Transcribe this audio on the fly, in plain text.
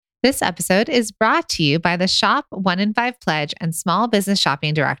This episode is brought to you by the Shop 1 in 5 Pledge and Small Business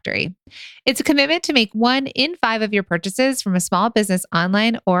Shopping Directory. It's a commitment to make 1 in 5 of your purchases from a small business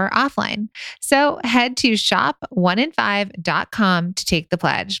online or offline. So head to shop1in5.com to take the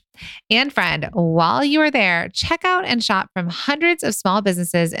pledge. And friend, while you are there, check out and shop from hundreds of small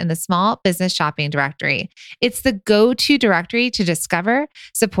businesses in the Small Business Shopping Directory. It's the go-to directory to discover,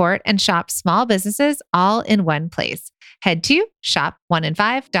 support, and shop small businesses all in one place. Head to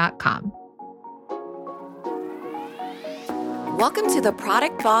shop1in5.com. Welcome to the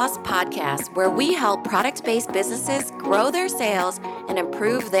Product Boss Podcast, where we help product-based businesses grow their sales and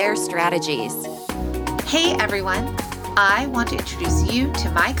improve their strategies. Hey everyone, I want to introduce you to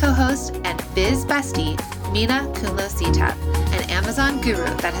my co-host and biz bestie, Mina Kunlo-Sitep, an Amazon guru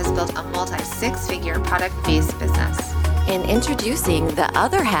that has built a multi-six-figure product-based business. And introducing the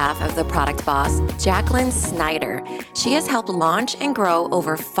other half of the Product Boss, Jacqueline Snyder. She has helped launch and grow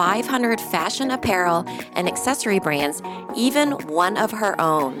over 500 fashion apparel and accessory brands, even one of her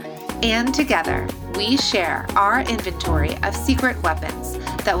own. And together, we share our inventory of secret weapons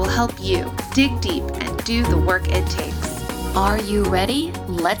that will help you dig deep and do the work it takes. Are you ready?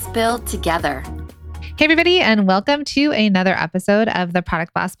 Let's build together. Hey, everybody, and welcome to another episode of the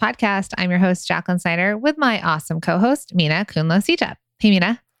Product Boss Podcast. I'm your host, Jacqueline Snyder, with my awesome co-host, Mina Kunlo-Sitep. Hey,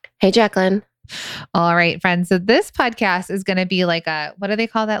 Mina. Hey, Jacqueline. All right, friends. So this podcast is going to be like a, what do they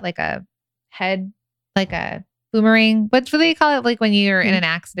call that? Like a head, like a boomerang. What do they call it? Like when you're in an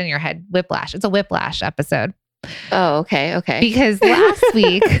accident, your head whiplash. It's a whiplash episode. Oh, okay. Because last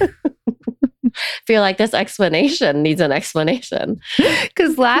week... feel like this explanation needs an explanation.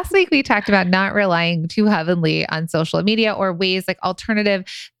 Because last week we talked about not relying too heavily on social media or ways like alternative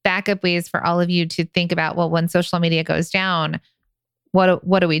backup ways for all of you to think about, well, when social media goes down,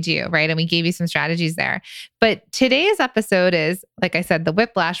 what do we do, right? And we gave you some strategies there. But today's episode is, like I said, the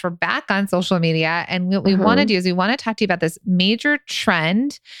whiplash. We're back on social media. And what we want to do is we want to talk to you about this major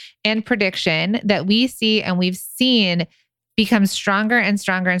trend and prediction that we see and we've seen become stronger and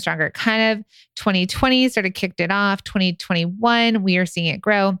stronger and stronger. Kind of 2020 sort of kicked it off. 2021, we are seeing it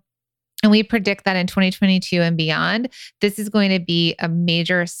grow. And we predict that in 2022 and beyond, this is going to be a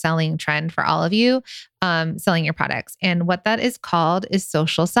major selling trend for all of you, selling your products. And what that is called is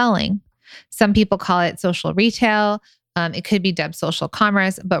social selling. Some people call it social retail. It could be dubbed social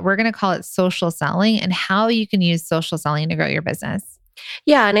commerce, but we're going to call it social selling and how you can use social selling to grow your business.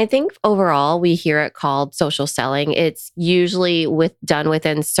 Yeah. And I think overall, we hear it called social selling. It's usually done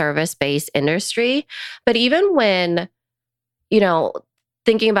within service-based industry. But even when,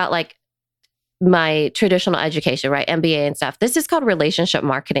 thinking about like my traditional education, right? MBA and stuff, this is called relationship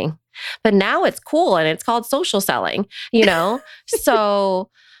marketing. But now it's cool and it's called social selling,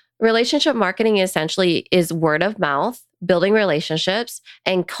 So relationship marketing essentially is word of mouth, building relationships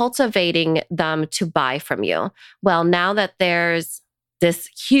and cultivating them to buy from you. Well, now that there's this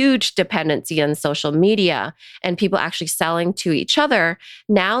huge dependency on social media and people actually selling to each other,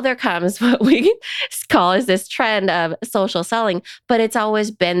 now there comes what we call is this trend of social selling, but it's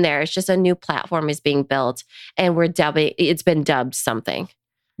always been there. It's just a new platform is being built and it's been dubbed something.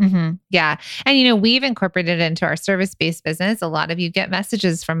 Mm-hmm. Yeah. And, we've incorporated it into our service-based business. A lot of you get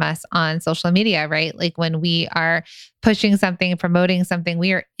messages from us on social media, right? Like when we are pushing something, promoting something,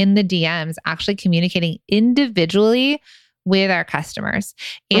 we are in the DMs actually communicating individually with our customers.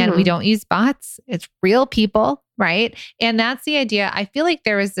 And we don't use bots. It's real people, right? And that's the idea. I feel like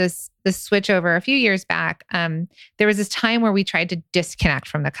there was this switch over a few years back. There was this time where we tried to disconnect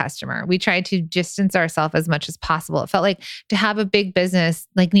from the customer. We tried to distance ourselves as much as possible. It felt like to have a big business,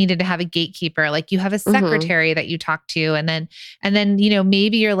 like needed to have a gatekeeper, like you have a secretary that you talk to, and then,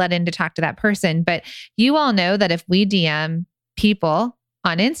 maybe you're let in to talk to that person. But you all know that if we DM people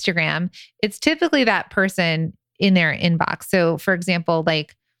on Instagram, it's typically that person in their inbox. So for example,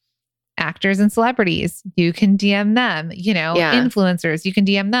 like actors and celebrities, you can DM them, influencers, you can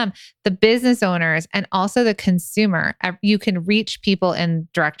DM them, the business owners, and also the consumer. You can reach people in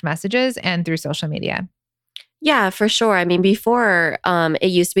direct messages and through social media. Yeah, for sure. I mean, before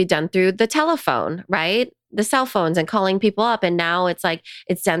it used to be done through the telephone, right? The cell phones and calling people up. And now it's like,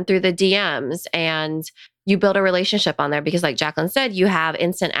 it's done through the DMs and you build a relationship on there because like Jacqueline said, you have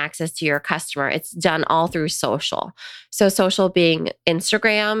instant access to your customer. It's done all through social. So social being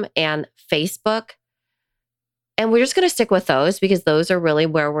Instagram and Facebook. And we're just going to stick with those because those are really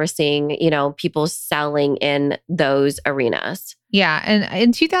where we're seeing, people selling in those arenas. Yeah. And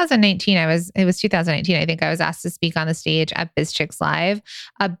in 2019, it was 2019, I think I was asked to speak on the stage at BizChicks Live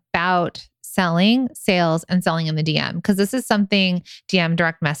about sales and selling in the DM. Because this is something, DM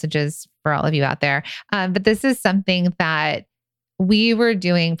direct messages for all of you out there. But this is something that we were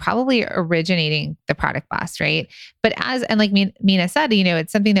doing probably originating the Product Boss, right? But and like Mina said,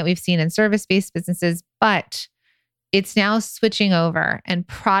 it's something that we've seen in service-based businesses, but it's now switching over, and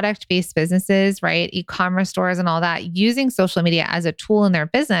product-based businesses, right? E-commerce stores and all that, using social media as a tool in their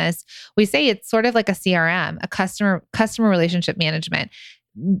business. We say it's sort of like a CRM, a customer relationship management.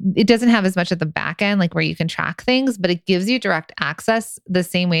 It doesn't have as much at the back end, like where you can track things, but it gives you direct access the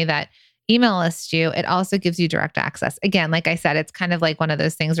same way that email lists do. It also gives you direct access. Again, like I said, it's kind of like one of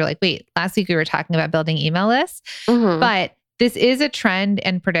those things where like, wait, last week we were talking about building email lists, but this is a trend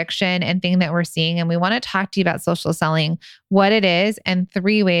and prediction and thing that we're seeing. And we want to talk to you about social selling, what it is, and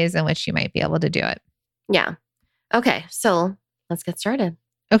 3 ways in which you might be able to do it. Yeah. Okay. So let's get started.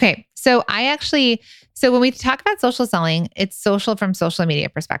 Okay. So when we talk about social selling, it's social from social media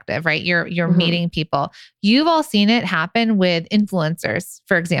perspective, right? You're meeting people. You've all seen it happen with influencers,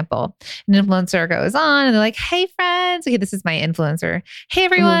 for example. An influencer goes on and they're like, hey friends, okay, this is my influencer. Hey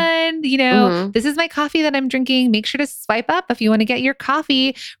everyone, this is my coffee that I'm drinking. Make sure to swipe up if you want to get your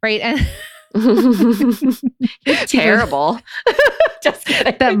coffee, right? And terrible. Just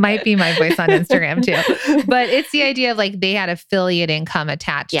kidding. That might be my voice on Instagram too. But it's the idea of like they had affiliate income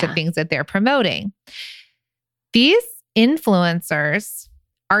attached to things that they're promoting. These influencers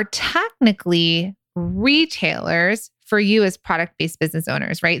are technically retailers for you as product-based business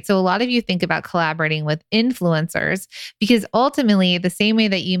owners, right? So a lot of you think about collaborating with influencers because ultimately the same way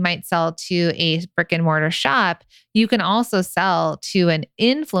that you might sell to a brick and mortar shop, you can also sell to an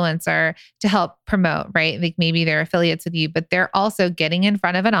influencer to help promote, right? Like maybe they're affiliates with you, but they're also getting in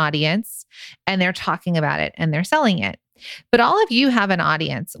front of an audience and they're talking about it and they're selling it. But all of you have an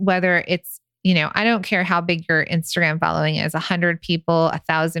audience, whether it's I don't care how big your Instagram following is, 100 people,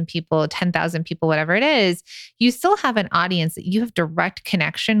 1,000 people, 10,000 people, whatever it is, you still have an audience that you have direct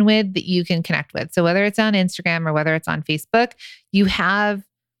connection with that you can connect with. So whether it's on Instagram or whether it's on Facebook, you have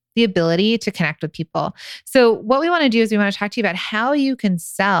the ability to connect with people. So what we want to do is we want to talk to you about how you can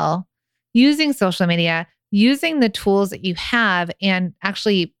sell using social media, using the tools that you have, and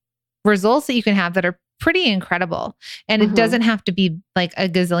actually results that you can have that are pretty incredible. And it doesn't have to be like a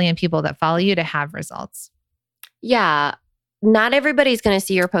gazillion people that follow you to have results. Yeah. Not everybody's going to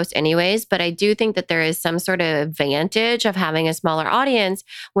see your post anyways, but I do think that there is some sort of advantage of having a smaller audience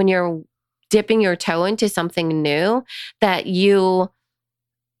when you're dipping your toe into something new that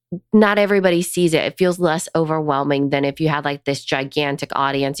not everybody sees it. It feels less overwhelming than if you had like this gigantic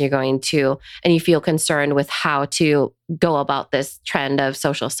audience and you feel concerned with how to go about this trend of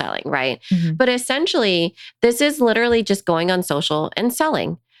social selling, right? But essentially, this is literally just going on social and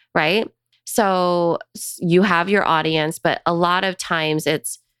selling, right? So you have your audience, but a lot of times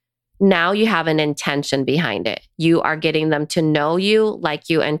now you have an intention behind it. You are getting them to know you, like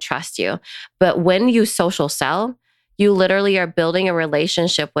you, and trust you. But when you social sell, you literally are building a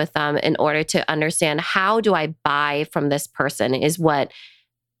relationship with them in order to understand, how do I buy from this person is what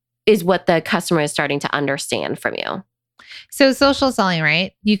the customer is starting to understand from you. So social selling,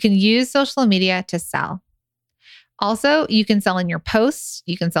 right? You can use social media to sell. Also, you can sell in your posts,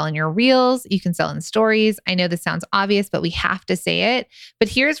 you can sell in your reels, you can sell in stories. I know this sounds obvious, but we have to say it. But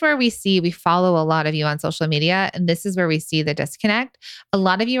here's where we follow a lot of you on social media, and this is where we see the disconnect. A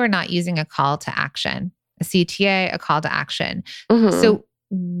lot of you are not using a call to action. A CTA, a call to action. So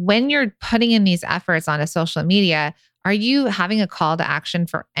when you're putting in these efforts onto social media, are you having a call to action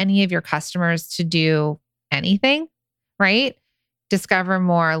for any of your customers to do anything, right? Discover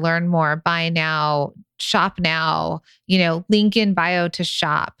more, learn more, buy now, shop now, link in bio to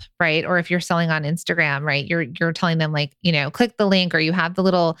shop, right? Or if you're selling on Instagram, right? You're telling them like, click the link, or you have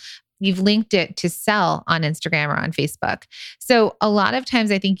you've linked it to sell on Instagram or on Facebook. So a lot of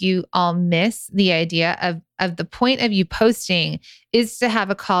times I think you all miss the idea of the point of you posting is to have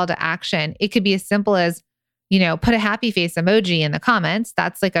a call to action. It could be as simple as, put a happy face emoji in the comments.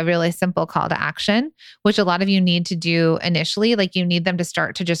 That's like a really simple call to action, which a lot of you need to do initially. Like you need them to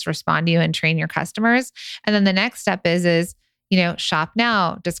start to just respond to you and train your customers. And then the next step is, shop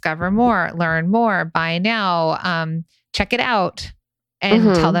now, discover more, learn more, buy now, check it out.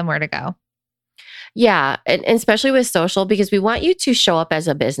 And tell them where to go. Yeah. And especially with social, because we want you to show up as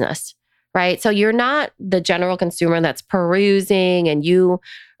a business, right? So you're not the general consumer that's perusing and you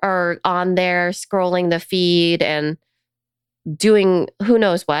are on there scrolling the feed and doing who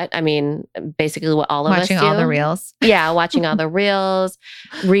knows what. I mean, basically what all of us do. Watching all the reels. Yeah, watching all the reels,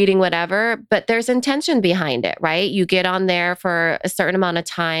 reading whatever. But there's intention behind it, right? You get on there for a certain amount of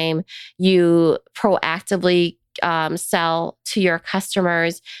time. You proactively sell to your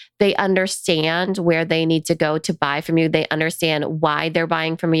customers, they understand where they need to go to buy from you. They understand why they're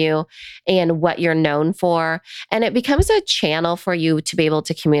buying from you and what you're known for. And it becomes a channel for you to be able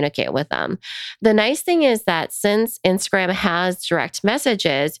to communicate with them. The nice thing is that since Instagram has direct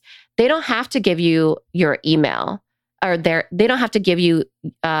messages, they don't have to give you your email, or they don't have to give you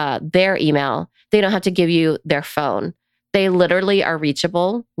their email. They don't have to give you their phone. They literally are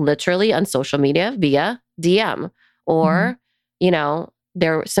reachable, literally on social media via DM, or,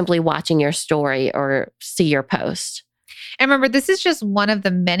 they're simply watching your story or see your post. And remember, this is just one of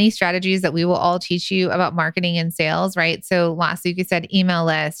the many strategies that we will all teach you about marketing and sales, right? So last week you said email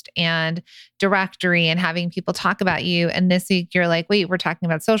list and directory and having people talk about you. And this week you're like, wait, we're talking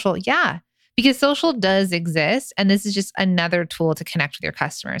about social. Yeah, because social does exist. And this is just another tool to connect with your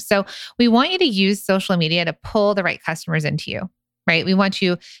customers. So we want you to use social media to pull the right customers into you, right? We want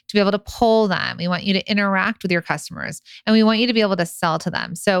you to be able to pull them. We want you to interact with your customers, and we want you to be able to sell to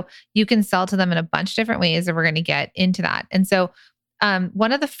them. So you can sell to them in a bunch of different ways, and we're going to get into that. And so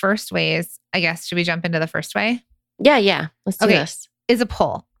one of the first ways, I guess, should we jump into the first way? Yeah. Let's do this. Is a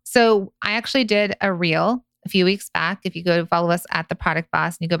poll. So I actually did a reel a few weeks back. If you go to follow us at The Product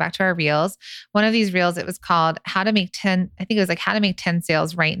Boss and you go back to our reels, one of these reels, it was called how to make 10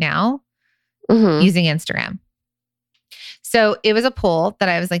 sales right now using Instagram. So it was a poll that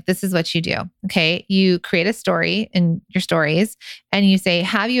I was like, this is what you do. Okay. You create a story in your stories and you say,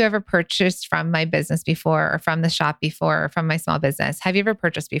 have you ever purchased from my business before, or from the shop before, or from my small business? Have you ever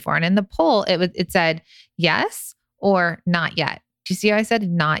purchased before? And in the poll, it said yes or not yet. Do you see how I said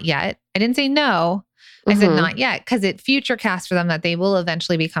not yet? I didn't say no. I said not yet, because it future casts for them that they will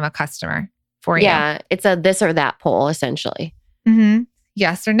eventually become a customer for you. Yeah. It's a this or that poll, essentially.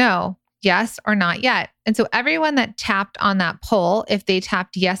 Yes or no. Yes or not yet. And so everyone that tapped on that poll, if they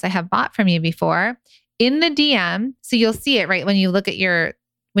tapped yes, I have bought from you before, in the DM, so you'll see it, right? When you look at your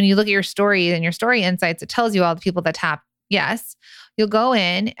story and your story insights, it tells you all the people that tap yes. You'll go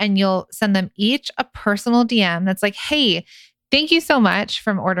in and you'll send them each a personal DM that's like, hey, thank you so much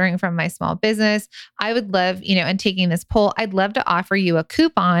for ordering from my small business. I would love, and taking this poll, I'd love to offer you a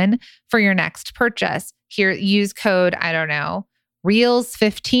coupon for your next purchase. Here, use code, I don't know,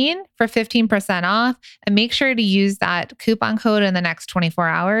 Reels15 for 15% off, and make sure to use that coupon code in the next 24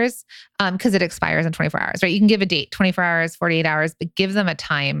 hours because it expires in 24 hours, right? You can give a date, 24 hours, 48 hours, but give them a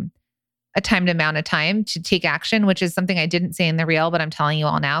timed amount of time to take action, which is something I didn't say in the reel, but I'm telling you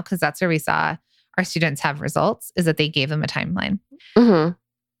all now because that's where we saw our students have results, is that they gave them a timeline.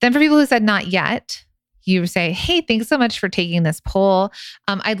 Then for people who said not yet, you say, hey, thanks so much for taking this poll.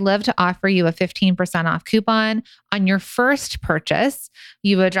 I'd love to offer you a 15% off coupon on your first purchase.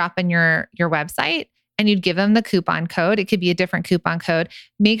 You would drop in your website and you'd give them the coupon code. It could be a different coupon code.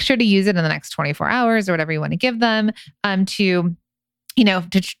 Make sure to use it in the next 24 hours or whatever you want to give them to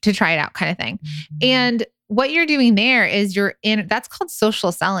try it out, kind of thing. And what you're doing there is that's called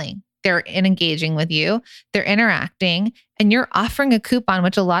social selling. They're engaging with you, they're interacting, and you're offering a coupon,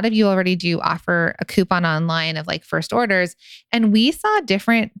 which a lot of you already do offer a coupon online of like first orders. And we saw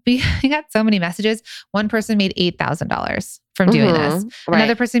we got so many messages. One person made $8,000 from doing this. Right.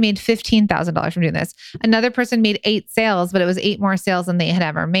 Another person made $15,000 from doing this. Another person made 8 sales, but it was 8 more sales than they had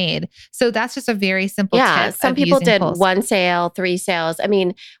ever made. So that's just a very simple tip. Some people did 1 sale, 3 sales. I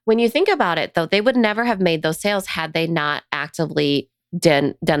mean, when you think about it though, they would never have made those sales had they not actively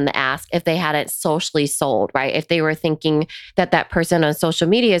done the ask, if they hadn't socially sold, right? If they were thinking that person on social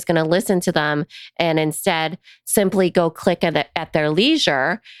media is going to listen to them and instead simply go click at their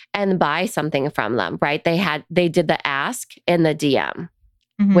leisure and buy something from them, right? They did the ask in the DM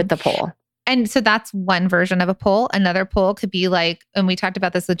with the poll. And so that's one version of a poll. Another poll could be like, and we talked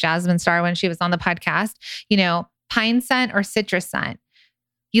about this with Jasmine Star when she was on the podcast, pine scent or citrus scent.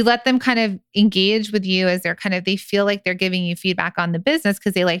 You let them kind of engage with you as they feel like they're giving you feedback on the business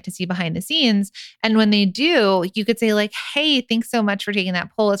because they like to see behind the scenes. And when they do, you could say like, hey, thanks so much for taking that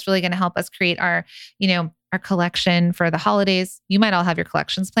poll. It's really going to help us create our collection for the holidays. You might all have your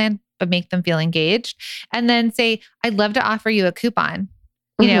collections planned, but make them feel engaged. And then say, I'd love to offer you a coupon.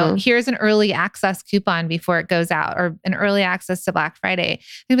 Here's an early access coupon before it goes out, or an early access to Black Friday.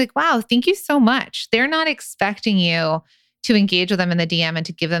 They're like, wow, thank you so much. They're not expecting you to engage with them in the DM and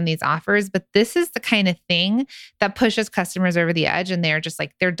to give them these offers. But this is the kind of thing that pushes customers over the edge. And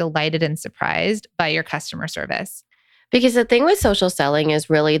they're delighted and surprised by your customer service. Because the thing with social selling is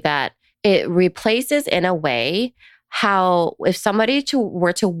really that it replaces, in a way, how if somebody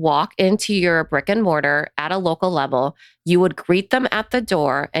were to walk into your brick and mortar at a local level, you would greet them at the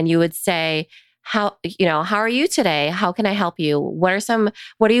door and you would say, how are you today? How can I help you? What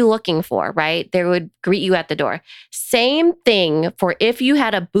are you looking for? Right? They would greet you at the door. Same thing for if you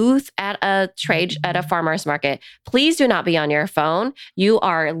had a booth at a farmer's market. Please do not be on your phone. You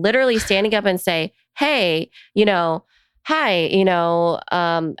are literally standing up and say, hey, hi,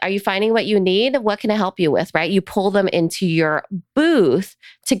 are you finding what you need? What can I help you with? Right? You pull them into your booth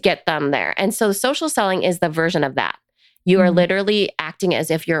to get them there. And so social selling is the version of that. You are literally acting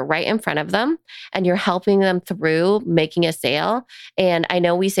as if you're right in front of them and you're helping them through making a sale. And I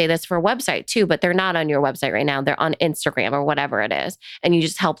know we say this for a website too, but they're not on your website right now. They're on Instagram or whatever it is. And you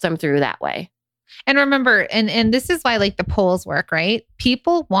just help them through that way. And remember, and this is why like the polls work, right?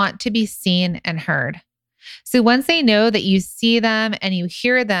 People want to be seen and heard. So once they know that you see them and you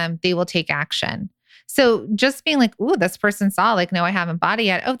hear them, they will take action. So just being like, ooh, this person saw, like, no, I haven't bought it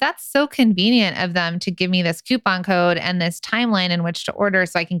yet. Oh, that's so convenient of them to give me this coupon code and this timeline in which to order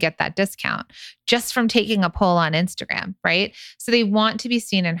so I can get that discount just from taking a poll on Instagram, right? So they want to be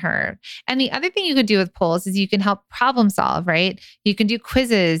seen and heard. And the other thing you could do with polls is you can help problem solve, right? You can do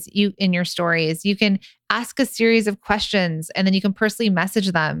quizzes in your stories. You can ask a series of questions and then you can personally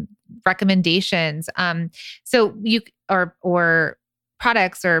message them recommendations. So you or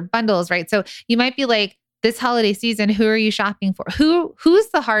products or bundles, right? So you might be like, this holiday season, who are you shopping for? Who's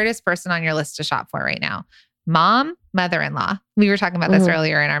the hardest person on your list to shop for right now? Mom, mother-in-law. We were talking about this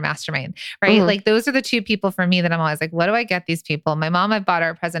earlier in our mastermind, right? Like those are the two people for me that I'm always like, what do I get these people? My mom, I've bought her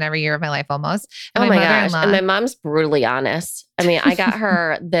a present every year of my life almost. And my gosh. And my mom's brutally honest. I mean, I got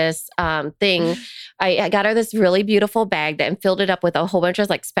her this thing. I got her this really beautiful bag and filled it up with a whole bunch of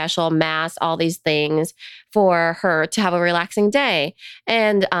like special masks, all these things for her to have a relaxing day.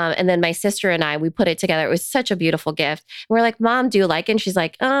 And then my sister and I, we put it together. It was such a beautiful gift. And we're like, Mom, do you like it? And she's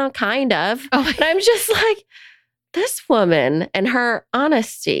like, kind of. Oh, and I'm just like, this woman and her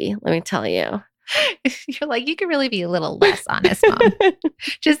honesty, let me tell you. You're like, you could really be a little less honest, Mom.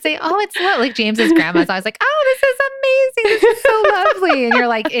 Just say, oh, it's like James's grandma's always like, oh, this is amazing. This is so lovely. And you're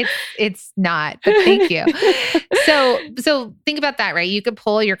like, it's not, but thank you. So think about that, right? You could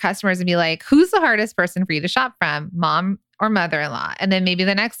poll your customers and be like, who's the hardest person for you to shop from? Mom or mother-in-law? And then maybe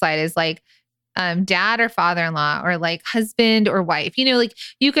the next slide is like, dad or father-in-law or like husband or wife. Like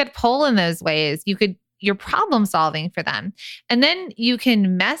you could poll in those ways. You're problem solving for them. And then you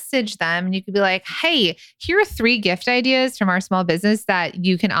can message them and you could be like, hey, here are 3 gift ideas from our small business that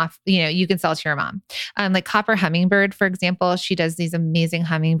you can you can sell to your mom. Like Copper Hummingbird, for example, she does these amazing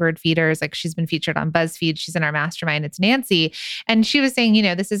hummingbird feeders. Like she's been featured on BuzzFeed. She's in our mastermind. It's Nancy. And she was saying,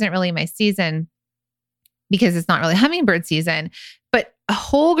 this isn't really my season because it's not really hummingbird season. But a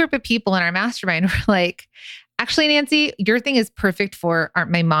whole group of people in our mastermind were like, actually, Nancy, your thing is perfect for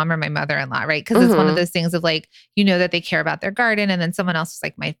my mom or my mother-in-law, right? Because it's one of those things of like, that they care about their garden. And then someone else was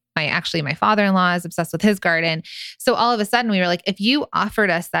like, my father-in-law is obsessed with his garden. So all of a sudden we were like, if you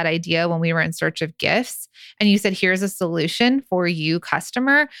offered us that idea when we were in search of gifts and you said, here's a solution for you,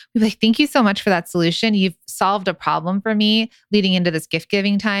 customer, we'd be like, thank you so much for that solution. You've solved a problem for me leading into this gift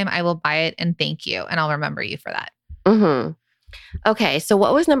giving time. I will buy it and thank you. And I'll remember you for that. Mm-hmm. Okay, so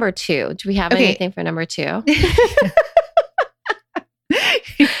what was number 2? Do we have anything for number 2?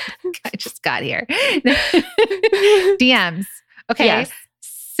 I just got here. DMs. Okay. Yes.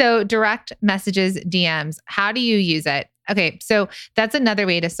 So direct messages, DMs. How do you use it? Okay. So that's another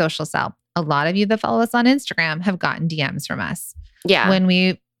way to social sell. A lot of you that follow us on Instagram have gotten DMs from us. Yeah. When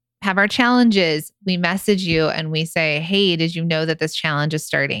we have our challenges, we message you and we say, hey, did you know that this challenge is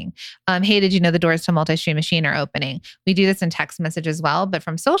starting? Hey, did you know the doors to Multi-Stream Machine are opening? We do this in text message as well. But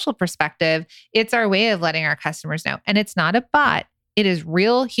from social perspective, it's our way of letting our customers know. And it's not a bot. It is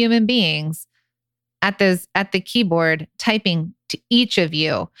real human beings at the keyboard typing to each of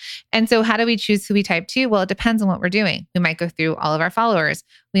you. And so how do we choose who we type to? Well, it depends on what we're doing. We might go through all of our followers.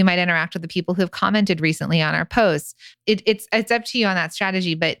 We might interact with the people who have commented recently on our posts. It's up to you on that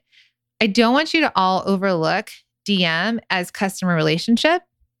strategy, but I don't want you to all overlook DM as customer relationship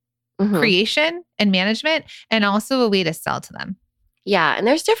creation and management, and also a way to sell to them. Yeah. And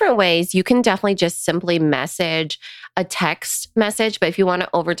there's different ways. You can definitely just simply message a text message, but if you want to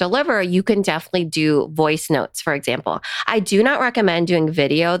over deliver, you can definitely do voice notes, for example. I do not recommend doing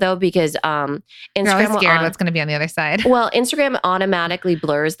video though, because Instagram, you're always scared what's going to be on the other side. Well, Instagram automatically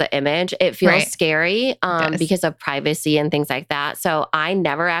blurs the image. It feels scary because of privacy and things like that. So I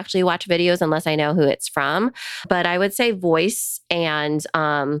never actually watch videos unless I know who it's from. But I would say voice and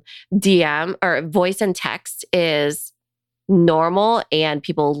DM or voice and text is normal and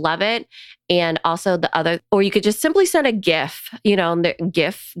people love it. And also or you could just simply send a GIF, the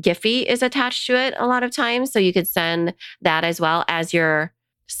Giphy is attached to it a lot of times. So you could send that as well as your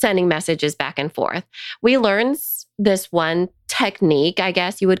sending messages back and forth. We learned this one technique, I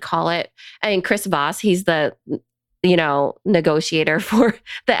guess you would call it. I mean, Chris Voss, he's the negotiator for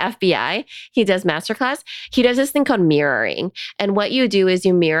the FBI. He does masterclass. He does this thing called mirroring. And what you do is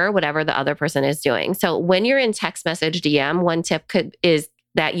you mirror whatever the other person is doing. So when you're in text message DM, one tip is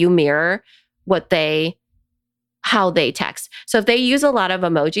that you mirror how they text. So if they use a lot of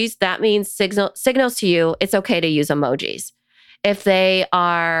emojis, that means signals to you, it's okay to use emojis. If they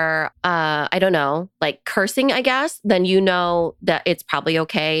are, I don't know, like cursing, I guess, then you know that it's probably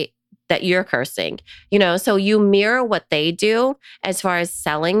okay that you're cursing, so you mirror what they do as far as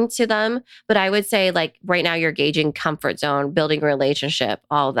selling to them. But I would say like right now you're gauging comfort zone, building a relationship,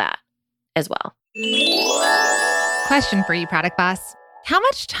 all that as well. Question for you, Product Boss. How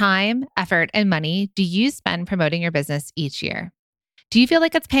much time, effort, and money do you spend promoting your business each year? Do you feel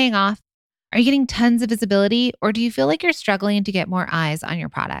like it's paying off? Are you getting tons of visibility, or do you feel like you're struggling to get more eyes on your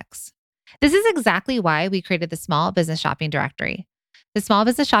products? This is exactly why we created the Small Business Shopping Directory. The Small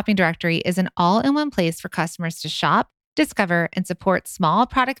Business Shopping Directory is an all-in-one place for customers to shop, discover, and support small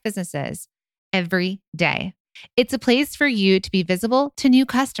product businesses every day. It's a place for you to be visible to new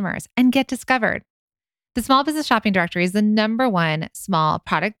customers and get discovered. The Small Business Shopping Directory is the #1 small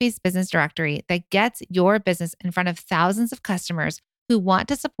product-based business directory that gets your business in front of thousands of customers who want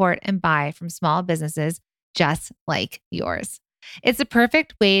to support and buy from small businesses just like yours. It's a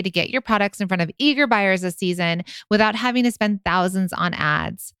perfect way to get your products in front of eager buyers this season without having to spend thousands on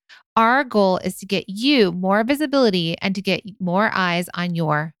ads. Our goal is to get you more visibility and to get more eyes on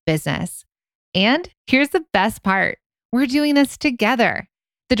your business. And here's the best part. We're doing this together.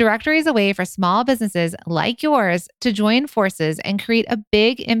 The directory is a way for small businesses like yours to join forces and create a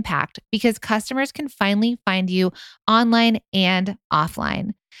big impact because customers can finally find you online and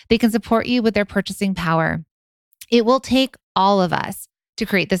offline. They can support you with their purchasing power. It will take all of us to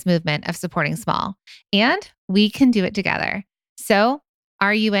create this movement of supporting small, and we can do it together. So,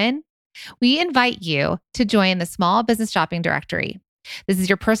 are you in? We invite you to join the Small Business Shopping Directory. This is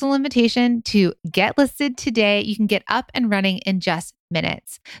your personal invitation to get listed today. You can get up and running in just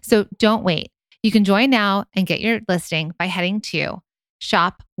minutes. So don't wait. You can join now and get your listing by heading to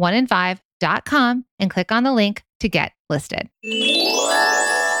shop1in5.com and click on the link to get listed.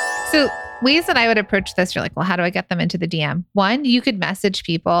 So ways that I would approach this, you're like, well, how do I get them into the DM? One, you could message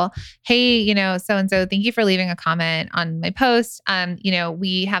people, hey, so-and-so, thank you for leaving a comment on my post.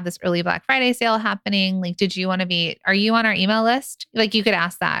 We have this early Black Friday sale happening. Like, are you on our email list? Like you could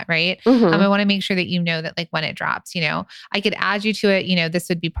ask that, right? Mm-hmm. I want to make sure that you know that like when it drops, I could add you to it. This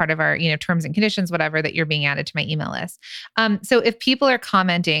would be part of our, terms and conditions, whatever, that you're being added to my email list. So if people are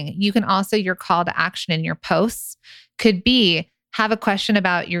commenting, you can also, your call to action in your posts could be, have a question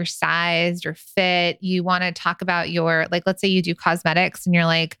about your size, your fit. You want to talk about let's say you do cosmetics and you're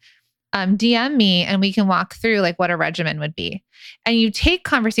like, DM me and we can walk through like what a regimen would be. And you take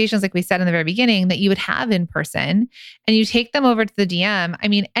conversations, like we said in the very beginning, that you would have in person and you take them over to the DM. I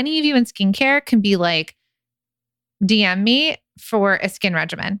mean, any of you in skincare can be like, DM me for a skin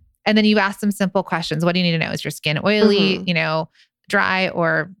regimen. And then you ask them simple questions. What do you need to know? Is your skin oily, dry,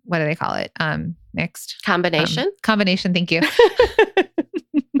 or what do they call it? Mixed combination. Combination. Thank you.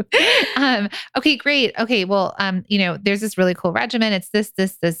 Okay, great. Okay. Well, there's this really cool regimen. It's this,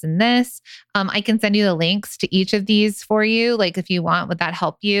 and this. I can send you the links to each of these for you. Like if you want, would that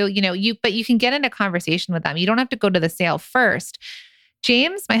help you? But you can get into conversation with them. You don't have to go to the sale first.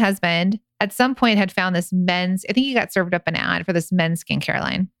 James, my husband, at some point had found this I think he got served up an ad for this men's skincare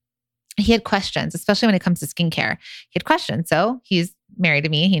line. He had questions, especially when it comes to skincare. He had questions. So he's married to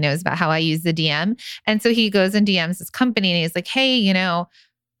me. He knows about how I use the DM. And so he goes and DMs this company and he's like, hey,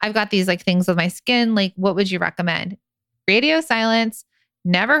 I've got these like things with my skin. Like, what would you recommend? Radio silence,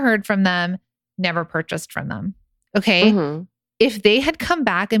 never heard from them, never purchased from them. Okay. Mm-hmm. If they had come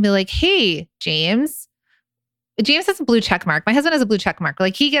back and be like, hey, James has a blue check mark. My husband has a blue check mark.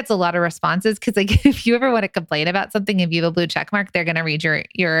 Like he gets a lot of responses because like if you ever want to complain about something, if you have a blue check mark, they're going to read your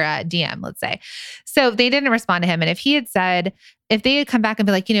DM, let's say. So they didn't respond to him. And if they had come back and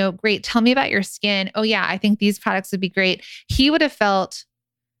be like, great, tell me about your skin. Oh yeah, I think these products would be great. He would have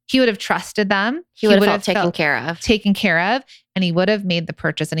trusted them. He would have felt taken care of. And he would have made the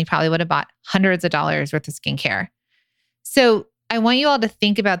purchase and he probably would have bought hundreds of dollars worth of skincare. So I want you all to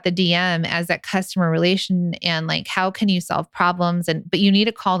think about the DM as that customer relation and like, how can you solve problems? But you need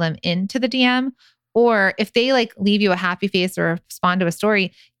to call them into the DM, or if they like leave you a happy face or respond to a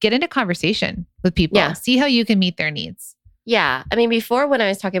story, get into conversation with people, See how you can meet their needs. Yeah. I mean, before when I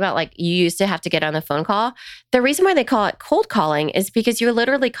was talking about like you used to have to get on the phone call, the reason why they call it cold calling is because you're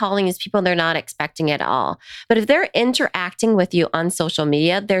literally calling these people they're not expecting at all. But if they're interacting with you on social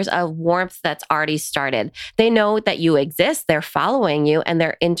media, there's a warmth that's already started. They know that you exist, they're following you, and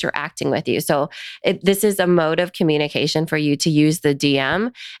they're interacting with you. So this is a mode of communication for you to use the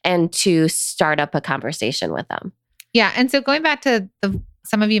DM and to start up a conversation with them. Yeah. And so going back to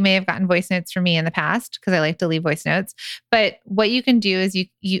some of you may have gotten voice notes from me in the past because I like to leave voice notes. But what you can do is you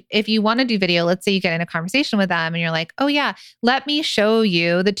if you want to do video, let's say you get in a conversation with them and you're like, oh yeah, let me show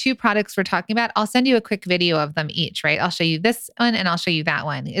you the 2 products we're talking about. I'll send you a quick video of them each, right? I'll show you this one and I'll show you that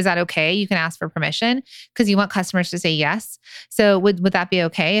one. Is that okay? You can ask for permission because you want customers to say yes. So would that be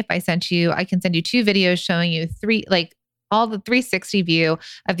okay if I can send you 2 videos showing you 3, like all the 360 view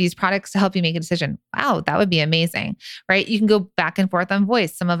of these products to help you make a decision. Wow, that would be amazing, right? You can go back and forth on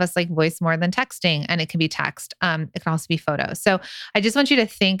voice. Some of us like voice more than texting, and it can be text. It can also be photos. So I just want you to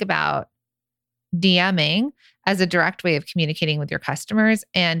think about DMing as a direct way of communicating with your customers.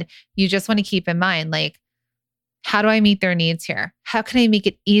 And you just want to keep in mind, like, how do I meet their needs here? How can I make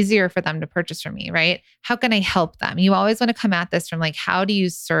it easier for them to purchase from me, right? How can I help them? You always want to come at this from like, how do you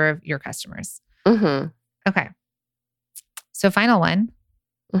serve your customers? Mm-hmm. Okay. So final one.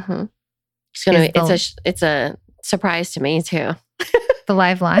 Mm-hmm. It's a surprise to me too. The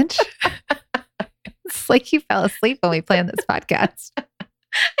live launch. It's like you fell asleep when we planned this podcast.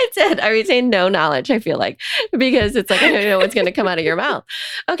 I did. I retain no knowledge, I feel like, because it's like, I don't know what's going to come out of your mouth.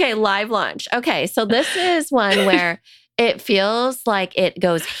 Okay, live launch. Okay, so this is one where it feels like it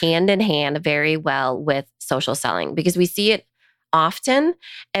goes hand in hand very well with social selling because we see it often.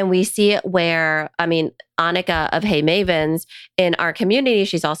 And we see it where, I mean, Annika of Hey Mavens in our community,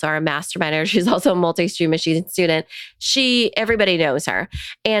 she's also our masterminder. She's also a multi-stream machine student. Everybody knows her.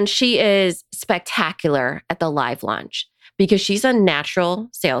 And she is spectacular at the live launch because she's a natural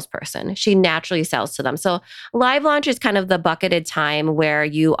salesperson. She naturally sells to them. So live launch is kind of the bucketed time where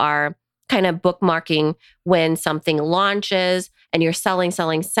you are kind of bookmarking when something launches and you're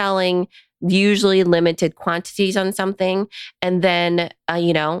selling, usually limited quantities on something. And then,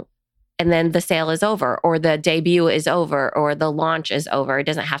 and then the sale is over or the debut is over or the launch is over. It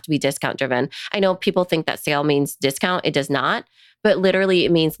doesn't have to be discount driven. I know people think that sale means discount. It does not, but literally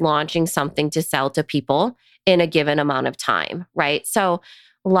it means launching something to sell to people in a given amount of time, right? So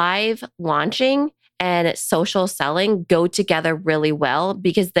live launching and social selling go together really well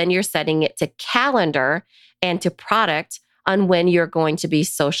because then you're setting it to calendar and to product on when you're going to be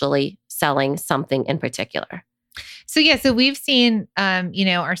socially selling something in particular. So we've seen,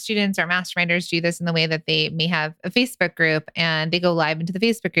 our students, our masterminders do this in the way that they may have a Facebook group and they go live into the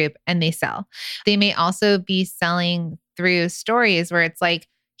Facebook group and they sell. They may also be selling through stories where it's like,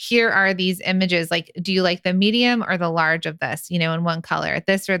 here are these images. Like, do you like the medium or the large of this, in one color,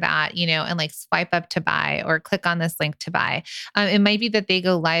 this or that, and like swipe up to buy or click on this link to buy. It might be that they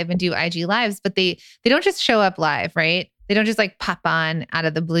go live and do IG lives, but they don't just show up live, right? They don't just like pop on out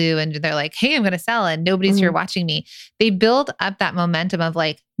of the blue and they're like, hey, I'm going to sell and nobody's here watching me. They build up that momentum of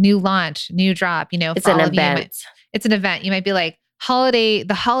like new launch, new drop, it's an event. It's an event. You might be like, the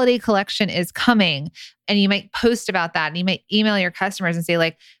holiday collection is coming. And you might post about that and you might email your customers and say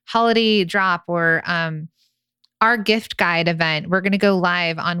like holiday drop or our gift guide event. We're going to go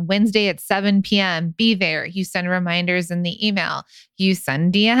live on Wednesday at 7 p.m. Be there. You send reminders in the email. You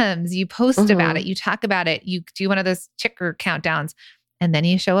send DMs. You post about it. You talk about it. You do one of those ticker countdowns. And then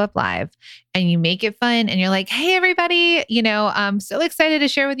you show up live and you make it fun. And you're like, hey, everybody, I'm so excited to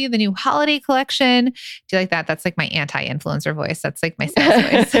share with you the new holiday collection. Do you like that? That's like my anti-influencer voice. That's like my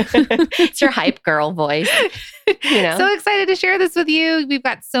sales voice. It's your hype girl voice. So excited to share this with you. We've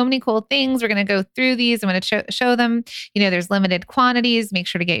got so many cool things. We're going to go through these. I'm going to show them. There's limited quantities. Make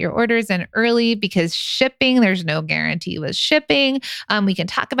sure to get your orders in early because there's no guarantee with shipping. We can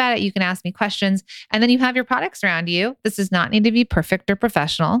talk about it. You can ask me questions. And then you have your products around you. This does not need to be perfect or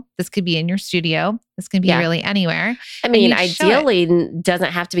professional. This could be in your studio. This can be really anywhere. I mean, ideally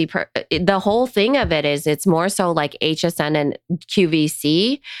doesn't have to be, the whole thing of it is it's more so like HSN and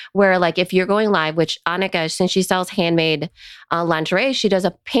QVC, where like if you're going live, which Annika, since she sells handmade lingerie, she does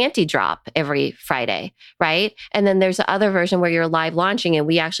a panty drop every Friday, right? And then there's the other version where you're live launching, and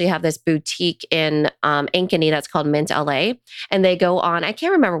we actually have this boutique in Ankeny that's called Mint LA, and they go on, I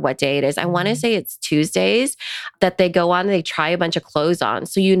can't remember what day it is. I want to say it's Tuesdays that they go on and they try a bunch of clothes on.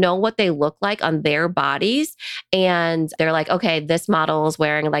 So you know what they look look like on their bodies. And they're like, okay, this model is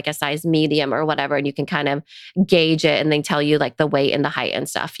wearing like a size medium or whatever. And you can kind of gauge it and they tell you like the weight and the height and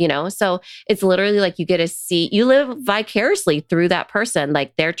stuff, you know? So it's literally like you get to see, you live vicariously through that person.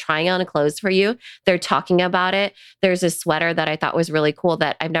 Like they're trying on clothes for you. They're talking about it. There's a sweater that I thought was really cool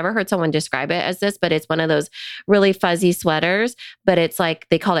that I've never heard someone describe it as this, but it's one of those really fuzzy sweaters, but it's like,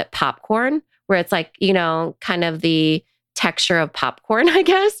 they call it popcorn, where it's like, you know, kind of the texture of popcorn, I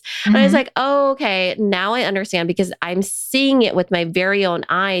guess. And I was like, oh, okay, now I understand because I'm seeing it with my very own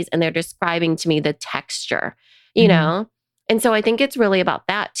eyes and they're describing to me the texture, you know? And so I think it's really about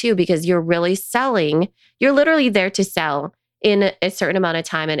that too, because you're really selling, you're literally there to sell in a certain amount of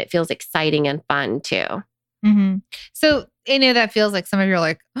time and it feels exciting and fun too. So I know that feels like some of you are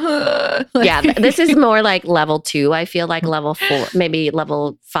like, yeah, this is more like level 2. I feel like level 4, maybe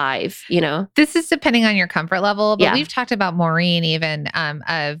level 5, you know? This is depending on your comfort level, but we've talked about Maureen even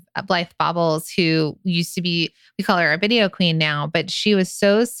of Blythe Baubles, who used to be, we call her a video queen now, but she was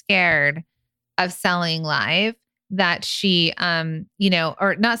so scared of selling live that she, you know,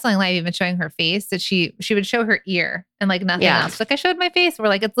 or not selling live, even showing her face, that she would show her ear and like nothing else. Like I showed my face. We're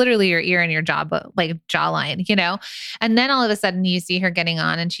like, it's literally your ear and your jaw, but like jawline, you know? And then all of a sudden you see her getting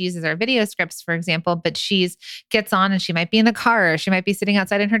on and she uses our video scripts, for example, but gets on and she might be in the car or she might be sitting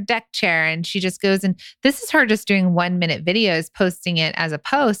outside in her deck chair and she just goes, and this is her just doing 1-minute videos, posting it as a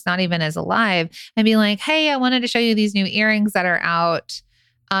post, not even as a live, and being like, hey, I wanted to show you these new earrings that are out.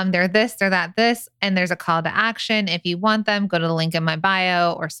 They're this, they're that, this, and there's a call to action. If you want them, go to the link in my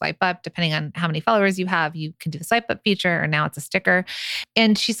bio or swipe up, depending on how many followers you have. You can do the swipe up feature, or now it's a sticker.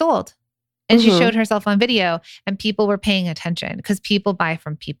 And she sold. And she showed herself on video, and people were paying attention because people buy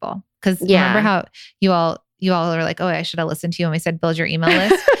from people. Because remember how you all are like, oh, I should have listened to you when we said build your email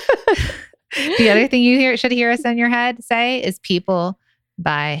list. The other thing you should hear us in your head say is people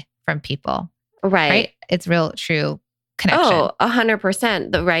buy from people. Right? It's real, true connection. Oh,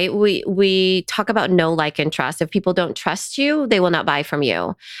 100%. Right. We talk about know, like, and trust. If people don't trust you, they will not buy from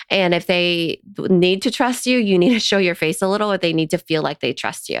you. And if they need to trust you, you need to show your face a little, or they need to feel like they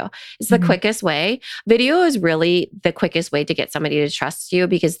trust you. It's the quickest way. Video is really the quickest way to get somebody to trust you,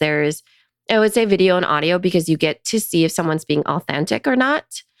 because I would say video and audio, because you get to see if someone's being authentic or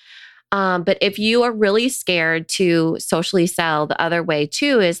not. But if you are really scared to socially sell, the other way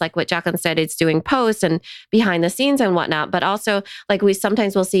too is like what Jacqueline said, it's doing posts and behind the scenes and whatnot. But also like we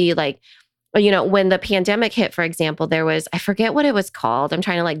sometimes will see like, you know, when the pandemic hit, for example, there was, I forget what it was called. I'm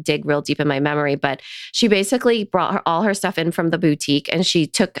trying to like dig real deep in my memory, but she basically brought all her stuff in from the boutique and she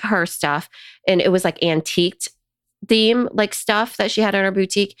took her stuff and it was like antiqued theme, like stuff that she had in her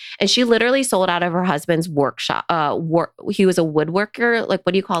boutique. And she literally sold out of her husband's workshop. He was a woodworker. Like,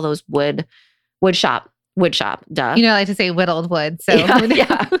 what do you call those? Wood shop. Duh. You know, I like to say whittled wood. So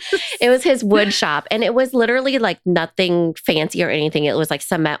yeah. It was his wood shop. And it was literally like nothing fancy or anything. It was like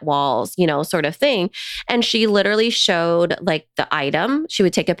cement walls, you know, sort of thing. And she literally showed like the item. She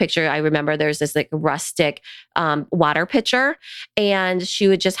would take a picture. I remember there's this like rustic water pitcher, and she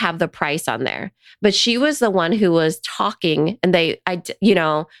would just have the price on there. But she was the one who was talking, and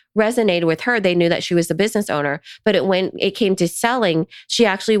resonated with her. They knew that she was the business owner. But when it came to selling, she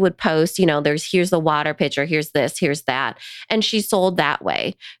actually would post, you know, here's the water pitcher, here's this, here's that. And she sold that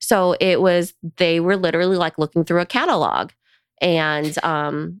way. So they were literally like looking through a catalog. And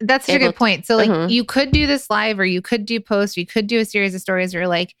that's such a good point. So like you could do this live, or you could do posts, or you could do a series of stories where you're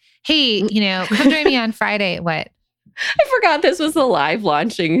like, hey, you know, come join me on Friday. What? I forgot this was the live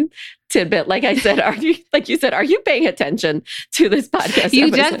launching tidbit. Like I said, are you paying attention to this podcast?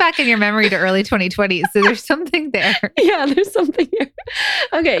 You jumped back in your memory to early 2020. So there's something there. Yeah, there's something here.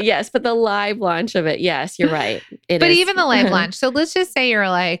 Okay, yes. But the live launch of it, yes, you're right. But even the live launch. So let's just say you're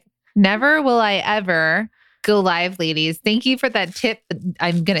like, never will I ever go live, ladies. Thank you for that tip.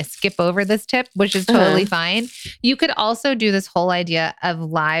 I'm going to skip over this tip, which is totally fine. You could also do this whole idea of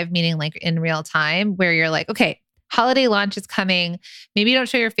live, meaning like in real time, where you're like, okay, holiday launch is coming. Maybe you don't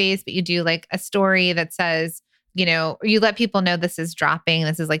show your face, but you do like a story that says, you know, you let people know this is dropping.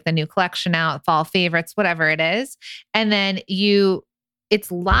 This is like the new collection out, fall favorites, whatever it is. And then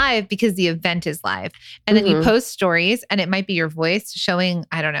it's live because the event is live. And then you post stories, and it might be your voice showing,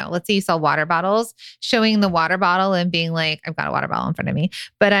 I don't know, let's say you sell water bottles, showing the water bottle and being like, I've got a water bottle in front of me,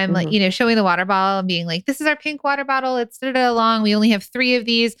 but I'm like, you know, showing the water bottle and being like, this is our pink water bottle. It's long. We only have 3 of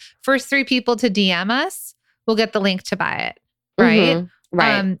these. First 3 people to DM us will get the link to buy it. Right.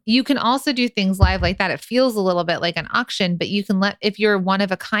 Right. You can also do things live like that. It feels a little bit like an auction, but you can if you're one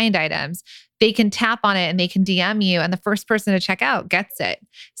of a kind items, they can tap on it and they can DM you, and the first person to check out gets it.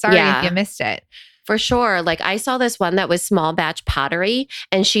 Sorry if you missed it. For sure. Like I saw this one that was small batch pottery,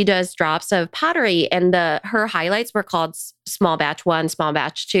 and she does drops of pottery, and her highlights were called small batch 1, small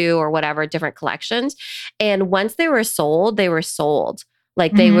batch 2, or whatever, different collections. And once they were sold, they were sold.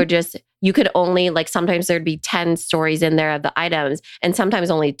 Like they were just, you could only, like sometimes there'd be 10 stories in there of the items, and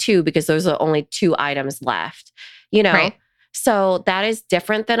sometimes only 2 because those are only 2 items left, you know? Right. So that is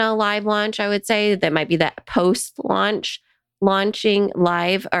different than a live launch, I would say. That might be that post-launch, launching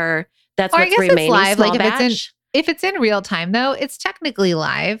live, or that's what's remaining. It's live, small batch. If it's in real time, though, it's technically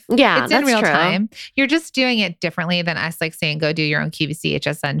live. Yeah, it's in real time. You're just doing it differently than us, like saying, go do your own QVC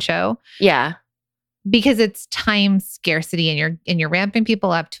HSN show. Yeah. Because it's time scarcity, and you're ramping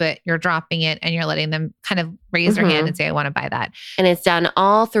people up to it, you're dropping it, and you're letting them kind of raise their hand and say, I want to buy that. And it's done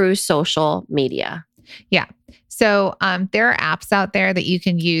all through social media. Yeah. So there are apps out there that you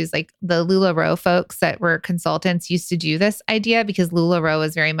can use, like the LuLaRoe folks that were consultants used to do this idea, because LuLaRoe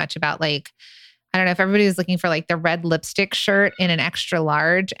is very much about like, I don't know if everybody was looking for like the red lipstick shirt in an extra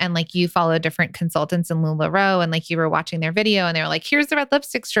large, and like you follow different consultants in LuLaRoe, and like you were watching their video and they were like, here's the red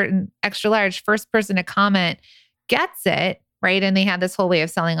lipstick shirt in extra large. First person to comment gets it, right? And they had this whole way of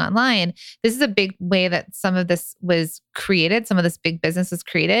selling online. This is a big way that some of this was created. Some of this big business was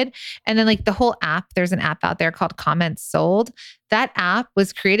created. And then like the whole app, there's an app out there called Comments Sold. That app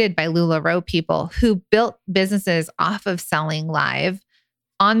was created by LuLaRoe people who built businesses off of selling live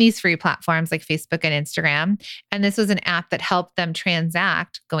on these free platforms like Facebook and Instagram. And this was an app that helped them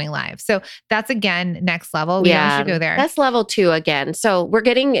transact going live. So that's, again, next level. We should go there. That's level 2 again. So we're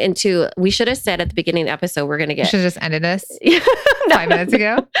getting into, we should have said at the beginning of the episode, we're going to get. We should have just ended this 5 minutes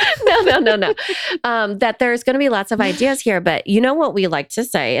ago. No. That there's going to be lots of ideas here, but you know what we like to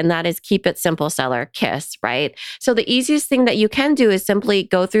say, and that is keep it simple, seller, KISS, right? So the easiest thing that you can do is simply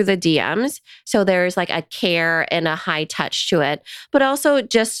go through the DMs. So there's like a care and a high touch to it, but also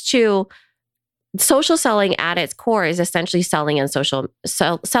just to social selling at its core is essentially selling on social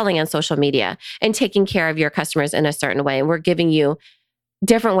media and taking care of your customers in a certain way. And we're giving you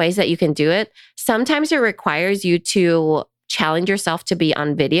different ways that you can do it. Sometimes it requires you to challenge yourself to be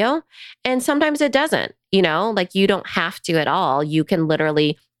on video, and sometimes it doesn't. You know, like you don't have to at all. You can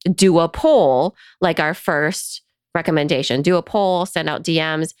literally do a poll, like our first recommendation. Do a poll, send out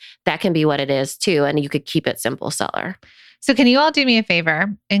DMs. That can be what it is too. And you could keep it simple, seller. So can you all do me a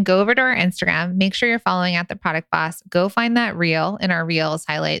favor and go over to our Instagram, make sure you're following at The Product Boss, go find that reel in our Reels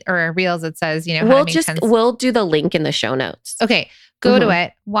highlight, or our Reels that says, you know, we'll do the link in the show notes. Okay. Go to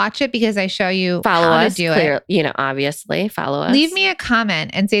it, watch it, because I show you how to do it. You know, obviously follow us. Leave me a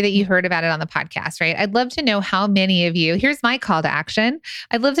comment and say that you heard about it on the podcast, right? I'd love to know how many of you, here's my call to action.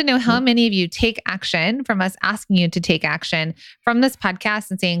 I'd love to know how many of you take action from us asking you to take action from this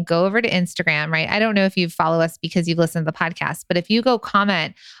podcast and saying, go over to Instagram, right? I don't know if you follow us because you've listened to the podcast, but if you go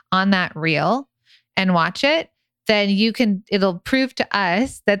comment on that reel and watch it, then it'll prove to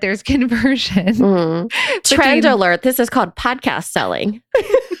us that there's conversion. Trend alert. This is called podcast selling.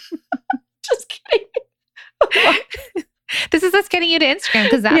 Just kidding. This is us getting you to Instagram,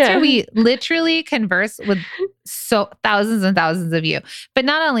 because that's where we literally converse with thousands and thousands of you. But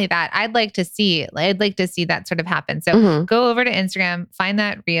not only that, I'd like to see that sort of happen. So go over to Instagram, find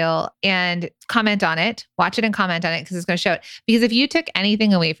that reel and comment on it, watch it and comment on it, because it's going to show it. Because if you took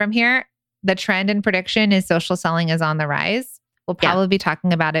anything away from here, the trend and prediction is social selling is on the rise. We'll probably be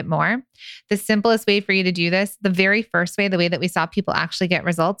talking about it more. The simplest way for you to do this, the very first way, the way that we saw people actually get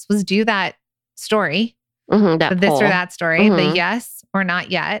results, was do that story. This or that story, the yes or not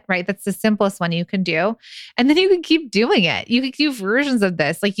yet, right? That's the simplest one you can do. And then you can keep doing it. You can do versions of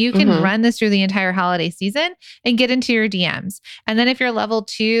this. Like you can run this through the entire holiday season and get into your DMs. And then if you're level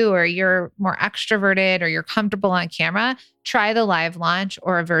 2 or you're more extroverted or you're comfortable on camera, try the live launch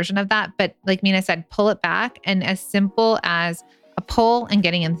or a version of that. But like Mina said, pull it back, and as simple as a poll and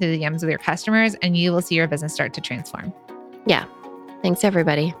getting into the DMs with your customers, and you will see your business start to transform. Yeah. Thanks,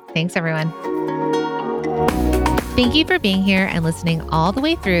 everybody. Thanks, everyone. Thank you for being here and listening all the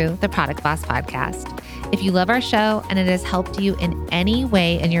way through the Product Boss podcast. If you love our show and it has helped you in any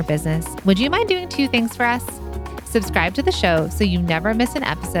way in your business, would you mind doing 2 things for us? Subscribe to the show so you never miss an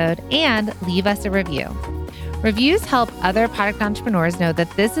episode, and leave us a review. Reviews help other product entrepreneurs know that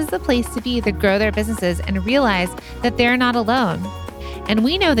this is the place to be to grow their businesses and realize that they're not alone. And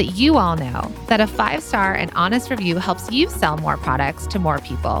we know that you all know that a 5-star and honest review helps you sell more products to more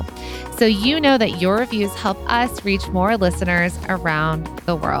people. So you know that your reviews help us reach more listeners around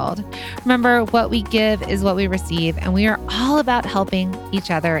the world. Remember, what we give is what we receive, and we are all about helping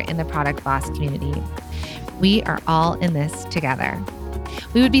each other in the Product Boss community. We are all in this together.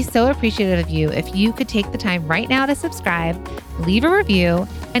 We would be so appreciative of you if you could take the time right now to subscribe, leave a review,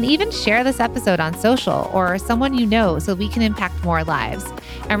 And even share this episode on social or someone you know so we can impact more lives.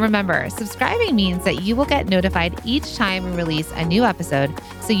 And remember, subscribing means that you will get notified each time we release a new episode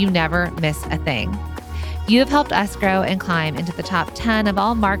so you never miss a thing. You have helped us grow and climb into the top 10 of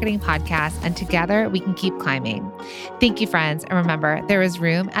all marketing podcasts, and together we can keep climbing. Thank you, friends. And remember, there is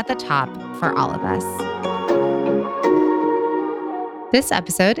room at the top for all of us. This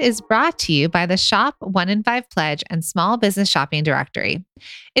episode is brought to you by the Shop 1 in 5 Pledge and Small Business Shopping Directory.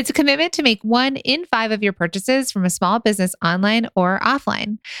 It's a commitment to make 1 in 5 of your purchases from a small business online or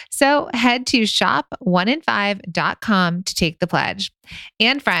offline. So head to shop1in5.com to take the pledge.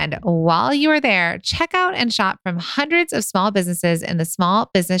 And friend, while you are there, check out and shop from hundreds of small businesses in the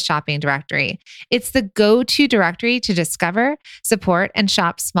Small Business Shopping Directory. It's the go-to directory to discover, support, and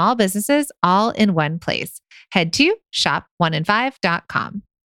shop small businesses all in one place. Head to shop1in5.com.